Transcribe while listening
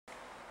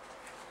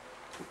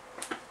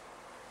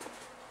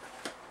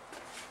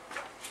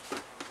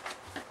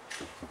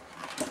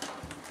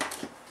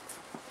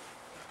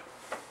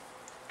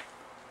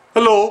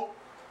Hello,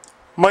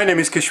 my name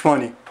is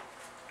Keshwani.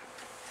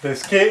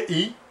 That's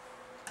K-E-S-H-W-A-N-I,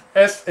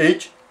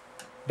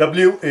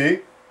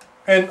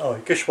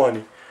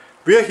 Keshwani.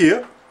 We are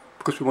here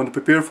because we want to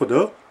prepare for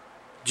the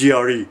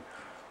GRE.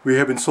 We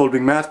have been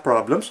solving math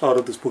problems out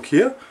of this book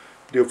here,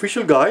 the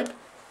official guide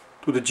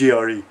to the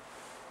GRE,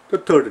 the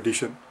 3rd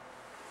edition.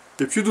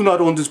 If you do not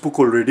own this book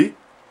already,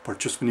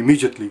 purchase one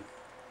immediately.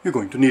 You're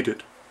going to need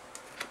it.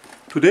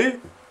 Today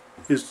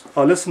is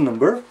our lesson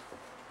number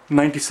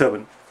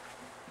 97.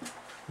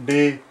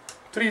 Day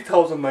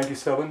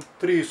 3097.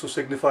 3 is to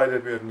signify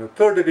that we are in the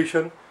 3rd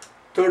edition.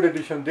 3rd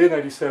edition, day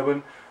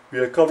 97. We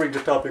are covering the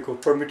topic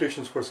of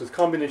permutations versus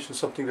combinations,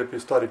 something that we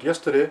started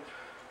yesterday.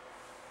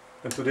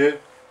 And today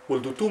we'll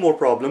do 2 more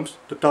problems.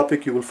 The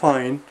topic you will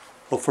find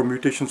of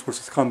permutations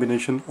versus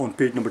combination on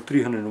page number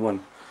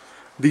 301.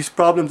 These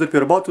problems that we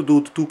are about to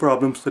do, the 2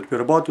 problems that we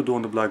are about to do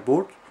on the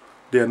blackboard,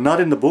 they are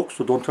not in the book,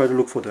 so don't try to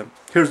look for them.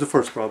 Here's the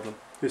first problem.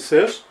 It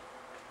says,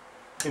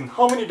 in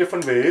how many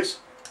different ways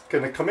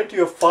can a committee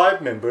of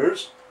 5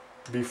 members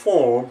be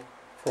formed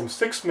from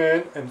 6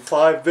 men and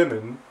 5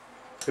 women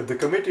if the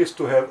committee is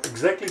to have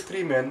exactly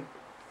 3 men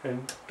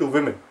and 2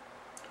 women?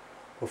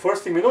 The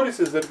first thing we notice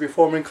is that we're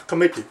forming a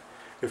committee.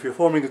 If you're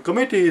forming a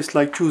committee, it's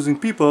like choosing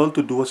people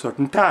to do a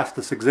certain task.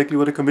 That's exactly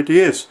what a committee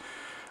is.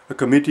 A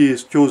committee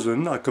is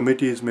chosen, a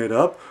committee is made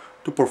up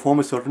to perform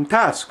a certain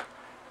task.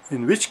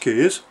 In which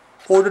case,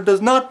 order does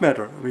not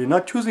matter. We're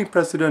not choosing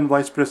president,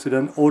 vice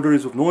president. Order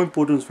is of no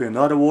importance. We are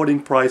not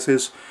awarding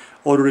prizes.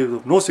 Order is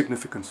of no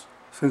significance.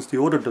 Since the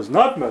order does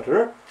not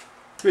matter,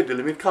 we are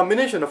dealing with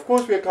combination. Of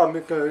course we are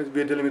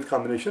dealing with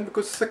combination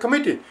because it's a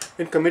committee.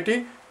 In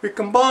committee, we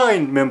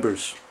combine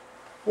members.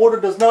 Order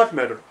does not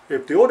matter.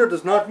 If the order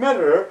does not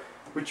matter,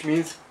 which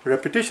means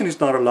repetition is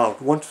not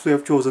allowed. Once we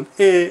have chosen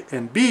A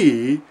and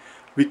B,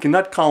 we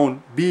cannot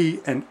count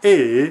B and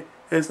A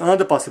as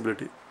another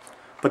possibility.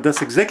 But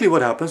that's exactly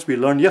what happens. We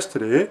learned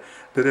yesterday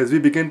that as we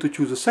begin to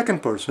choose a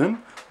second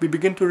person, we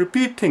begin to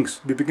repeat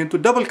things. We begin to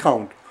double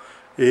count.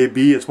 A,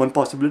 B is one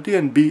possibility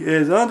and B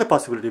is another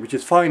possibility, which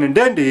is fine and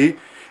dandy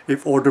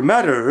if order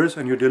matters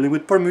and you're dealing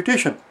with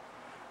permutation.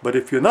 But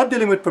if you're not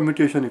dealing with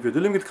permutation, if you're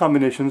dealing with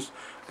combinations,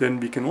 then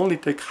we can only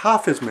take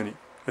half as many.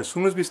 As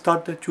soon as we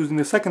start choosing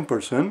the second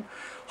person,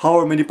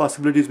 however many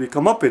possibilities we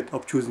come up with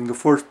of choosing the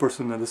first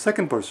person and the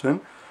second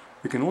person,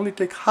 we can only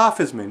take half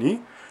as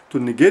many to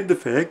negate the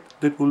fact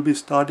that we'll be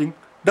starting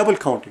double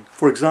counting.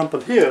 For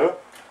example, here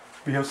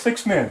we have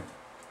 6 men.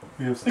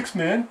 We have 6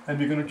 men and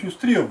we're going to choose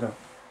 3 of them.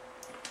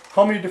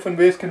 How many different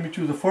ways can we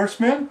choose the first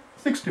man?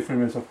 6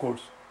 different ways, of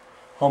course.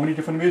 How many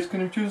different ways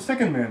can we choose the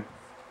second man?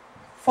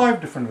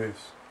 5 different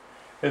ways.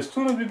 As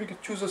soon as we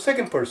choose the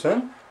second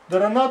person,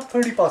 there are not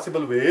 30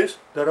 possible ways.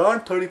 There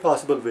aren't 30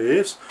 possible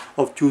ways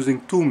of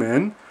choosing 2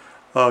 men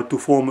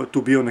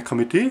to be on a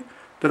committee.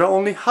 There are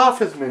only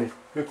half as many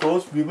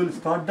because we will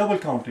start double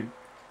counting.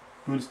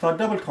 We will start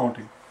double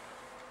counting.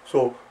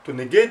 So to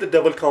negate the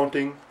double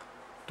counting,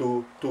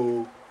 to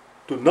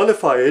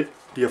nullify it,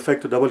 the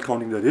effect of double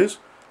counting that is,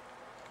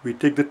 we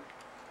take the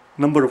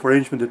number of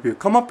arrangement that we have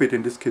come up with,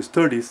 in this case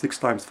 30, 6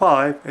 times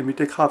 5, and we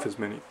take half as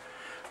many.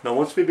 Now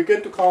once we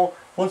begin to count,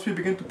 once we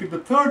begin to pick the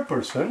third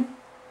person,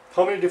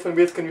 how many different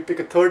ways can we pick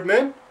a third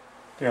man?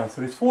 The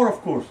answer is 4,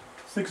 of course.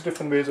 6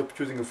 different ways of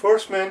choosing the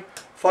first man,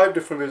 5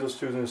 different ways of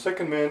choosing the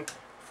second man,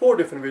 4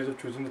 different ways of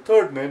choosing the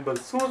third man. But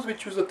as soon as we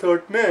choose the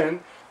third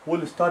man,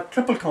 we'll start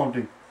triple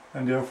counting,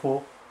 and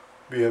therefore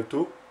we have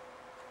to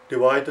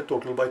divide the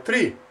total by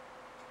 3.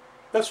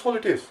 That's all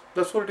it is.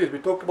 That's what it is. We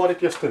talked about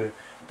it yesterday.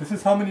 This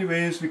is how many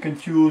ways we can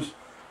choose.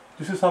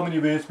 This is how many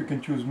ways we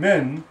can choose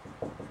men.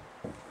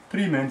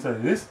 3 men,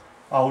 that is,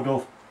 out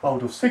of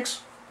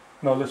 6.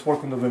 Now let's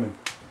work on the women.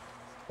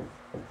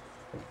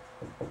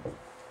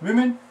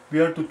 Women, we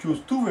are to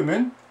choose 2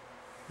 women.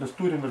 Let's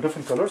do it in a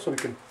different color so we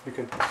can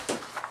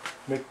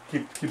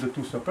keep the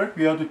 2 separate.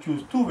 We are to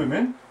choose 2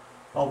 women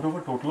out of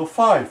a total of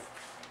 5.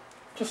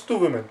 Just 2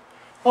 women.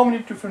 How many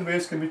different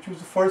ways can we choose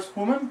the first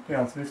woman? The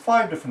answer is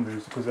 5 different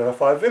ways because there are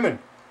 5 women.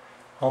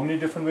 How many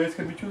different ways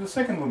can we choose the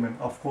second woman?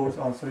 Of course,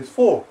 the answer is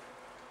 4.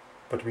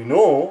 But we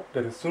know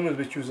that as soon as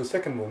we choose the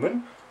second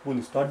woman,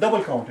 we'll start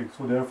double counting.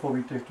 So therefore,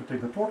 we have to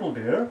take the total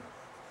there,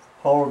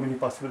 however many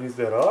possibilities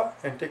there are,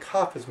 and take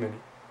half as many.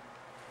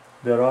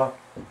 There are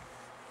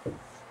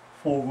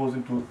 4 goes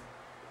into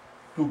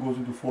 2 goes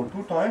into 4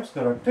 2 times.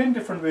 There are 10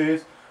 different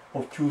ways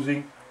of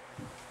choosing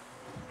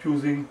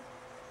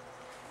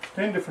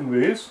 10 different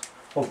ways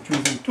of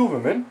choosing 2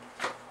 women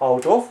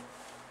out of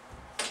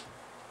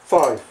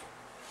 5.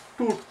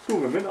 2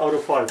 women out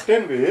of 5.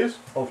 10 ways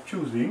of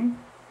choosing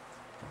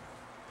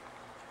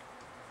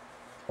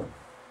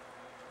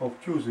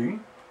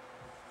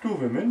 2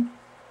 women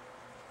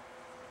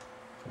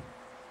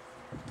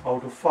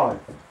out of 5.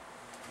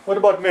 What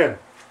about men?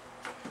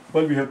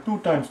 Well, we have 2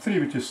 times 3,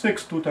 which is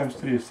 6. 2 times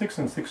 3 is 6,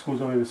 and 6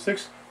 goes away with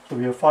 6. So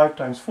we have 5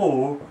 times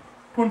 4,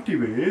 20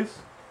 ways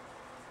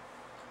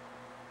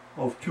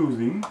of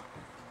choosing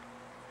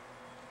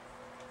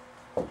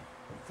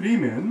 3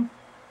 men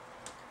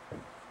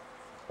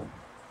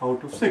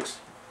out of 6.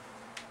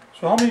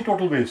 So how many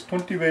total ways?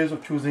 20 ways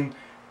of choosing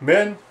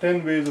men,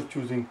 10 ways of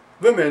choosing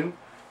women.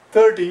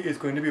 30 is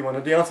going to be one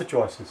of the answer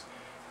choices.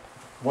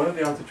 One of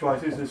the answer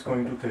choices is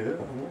going to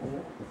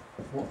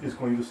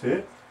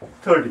say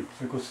 30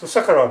 because it's the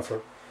second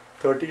answer.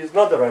 30 is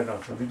not the right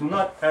answer. We do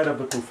not add up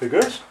the two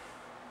figures.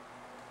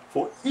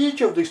 For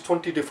each of these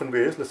 20 different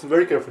ways, listen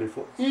very carefully,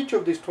 for each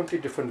of these 20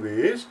 different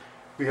ways,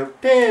 we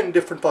have 10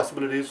 different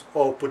possibilities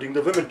of putting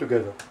the women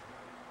together.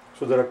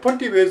 So there are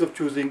 20 ways of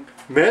choosing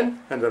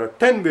men and there are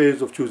 10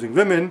 ways of choosing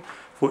women.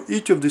 For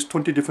each of these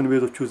 20 different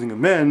ways of choosing a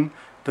man,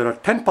 there are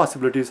 10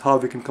 possibilities how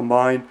we can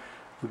combine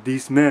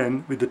these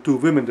men with the two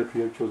women that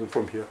we have chosen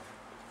from here.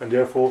 And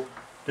therefore,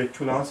 the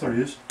actual answer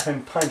is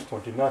 10 times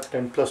 20, not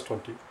 10 plus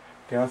 20.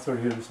 The answer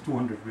here is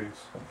 200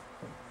 ways.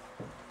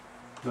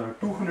 There are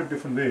 200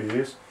 different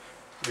ways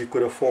we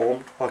could have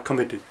formed our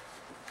committee.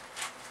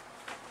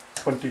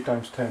 20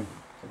 times 10.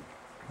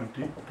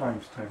 20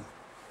 times 10.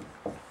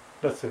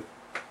 That's it.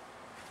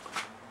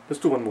 Let's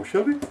do one more,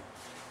 shall we?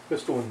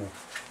 Let's do one more.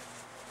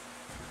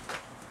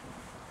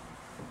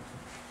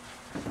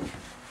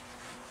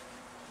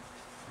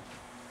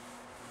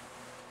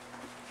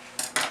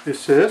 It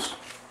says,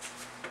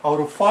 out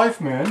of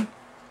 5 men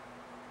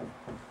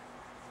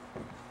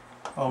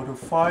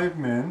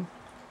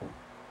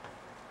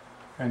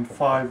and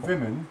 5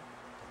 women,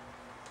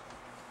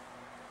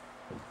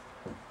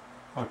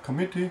 a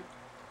committee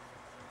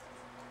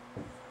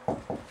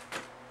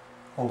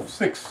of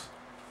 6.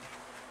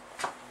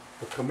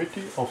 A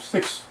committee of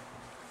 6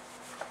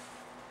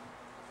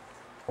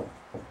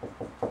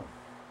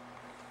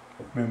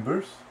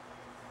 members.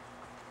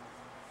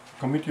 A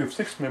committee of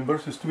 6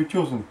 members is to be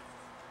chosen.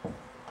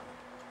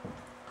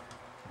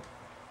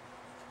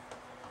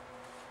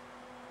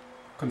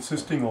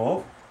 Consisting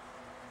of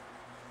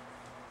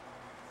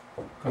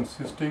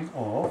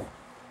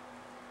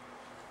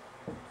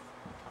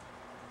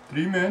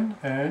 3 men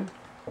and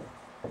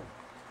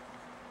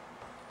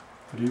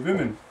 3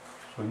 women.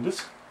 So in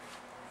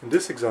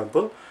this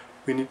example,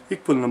 we need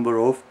equal number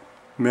of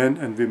men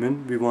and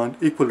women. We want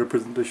equal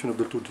representation of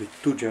the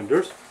two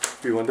genders.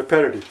 We want the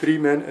parity, 3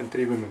 men and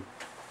 3 women.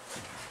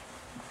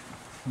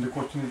 And the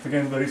question is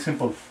again very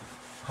simple.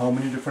 How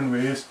many different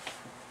ways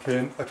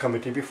can a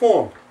committee be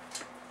formed?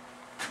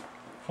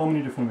 How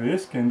many different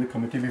ways can the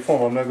committee be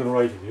formed? I'm not going to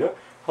write it here.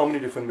 How many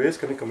different ways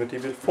can a committee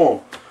be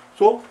formed?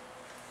 So,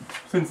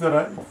 since there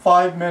are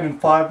 5 men and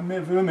 5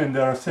 women,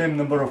 there are same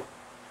number of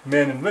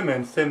men and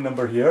women, same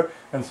number here,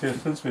 and so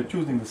since we're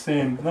choosing the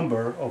same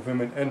number of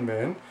women and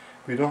men,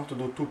 we don't have to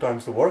do 2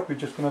 times the work. We're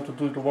just going to have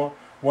to do it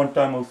one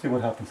time. We'll see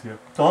what happens here.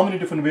 So how many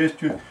different ways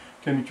can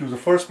we choose the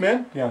first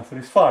man? The answer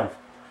is 5.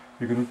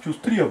 We're going to choose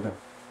 3 of them.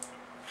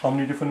 How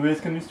many different ways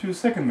can we choose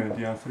the second man?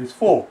 The answer is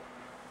 4.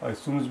 As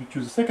soon as we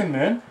choose the second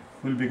man,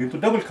 we'll begin to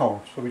double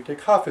count. So we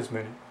take half as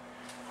many.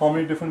 How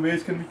many different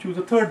ways can we choose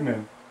the third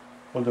man?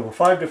 Well, there were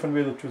 5 different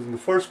ways of choosing the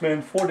first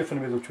man, 4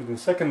 different ways of choosing the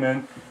second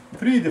man,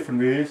 3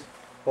 different ways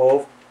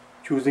of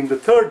choosing the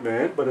third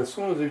man, but as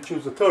soon as we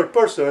choose the third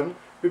person,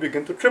 we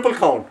begin to triple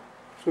count.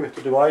 So we have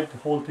to divide the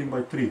whole thing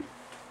by 3.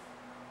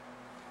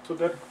 So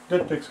that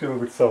takes care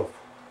of itself.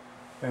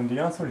 And the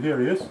answer here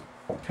is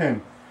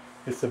 10.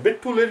 It's a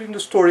bit too late in the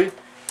story,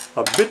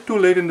 way too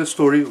late in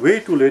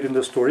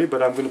the story,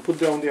 but I'm going to put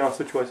down the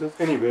answer choices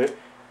anyway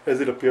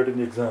as it appeared in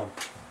the exam.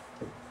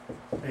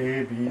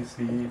 A, B,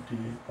 C, D,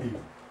 E.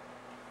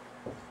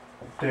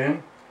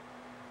 10,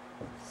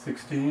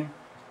 16,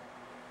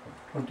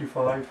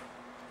 25,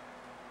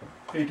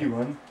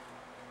 81,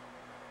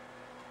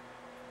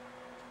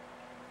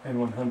 and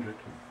 100.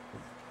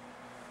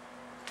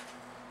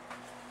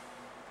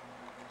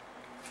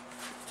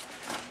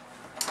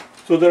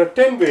 So there are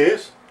 10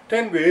 ways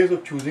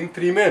of choosing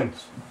 3 men.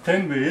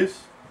 10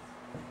 ways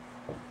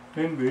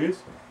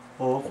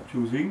of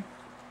choosing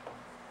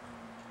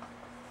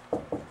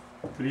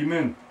 3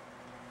 men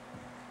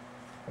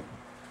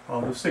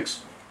out of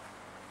 6.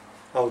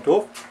 Out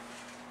of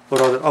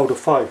 5. Out of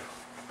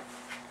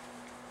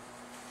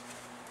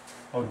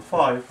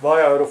 5.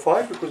 Why out of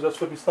 5? Because that's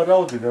what we started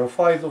out with. There are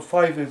 5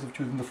 ways of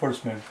choosing the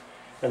first man.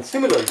 And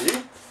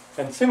similarly,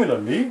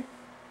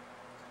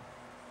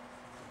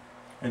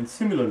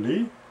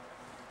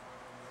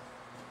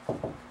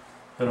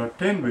 there are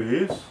 10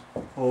 ways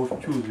of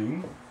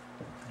choosing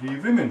 3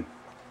 women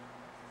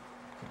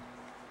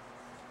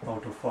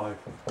out of 5.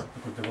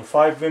 Because there were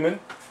 5 women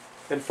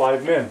and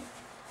 5 men.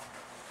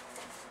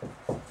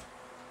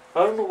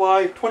 I don't know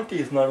why 20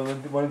 is not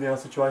one of the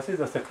answer choices.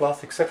 That's a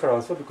classic second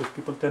answer because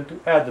people tend to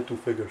add the 2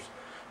 figures.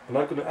 I'm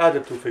not going to add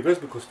the 2 figures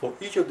because for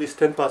each of these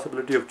 10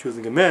 possibilities of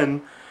choosing a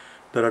man,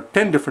 there are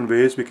 10 different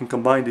ways we can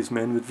combine these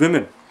men with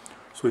women.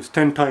 So it's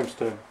 10 times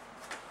 10.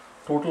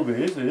 Total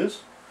ways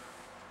is,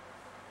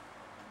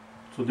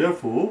 so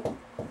therefore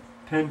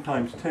 10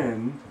 times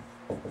 10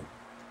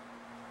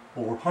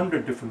 or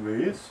 100 different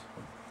ways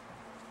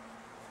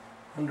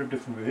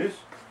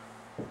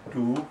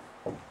to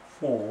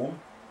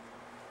form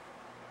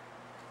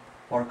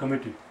our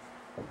committee.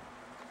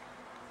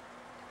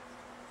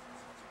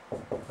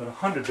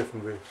 100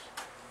 different ways.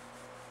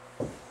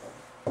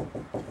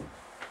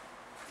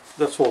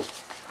 That's all.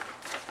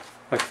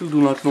 I still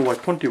do not know why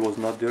 20 was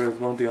not there as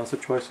one of the answer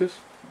choices,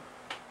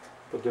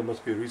 but there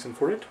must be a reason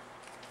for it.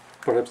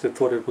 Perhaps they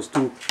thought it was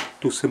too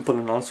simple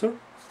an answer.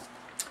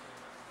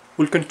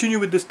 We'll continue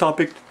with this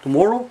topic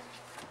tomorrow.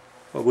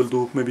 We'll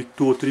do maybe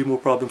 2 or 3 more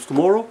problems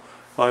tomorrow.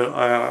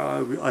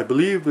 I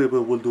believe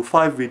we'll do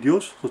 5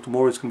 videos. So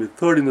tomorrow is going to be the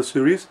third in the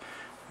series.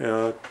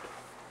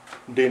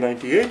 Day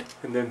 98,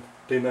 and then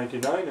day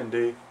 99 and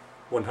day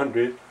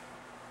 100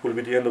 will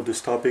be the end of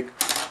this topic.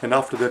 And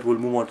after that we'll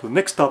move on to the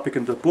next topic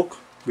in the book,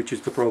 which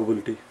is the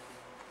probability.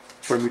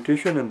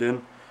 Permutation, and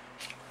then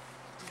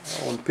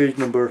on page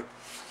number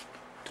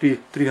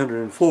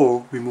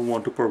 304 we move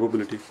on to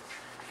probability.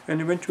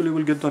 And eventually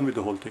we'll get done with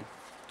the whole thing.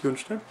 Do you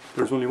understand?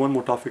 There's only one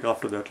more topic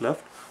after that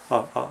left.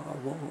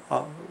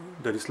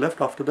 That is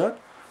left after that.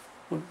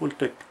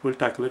 We'll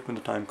tackle it when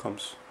the time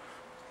comes.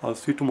 I'll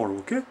see you tomorrow,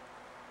 okay?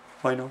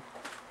 Bye now.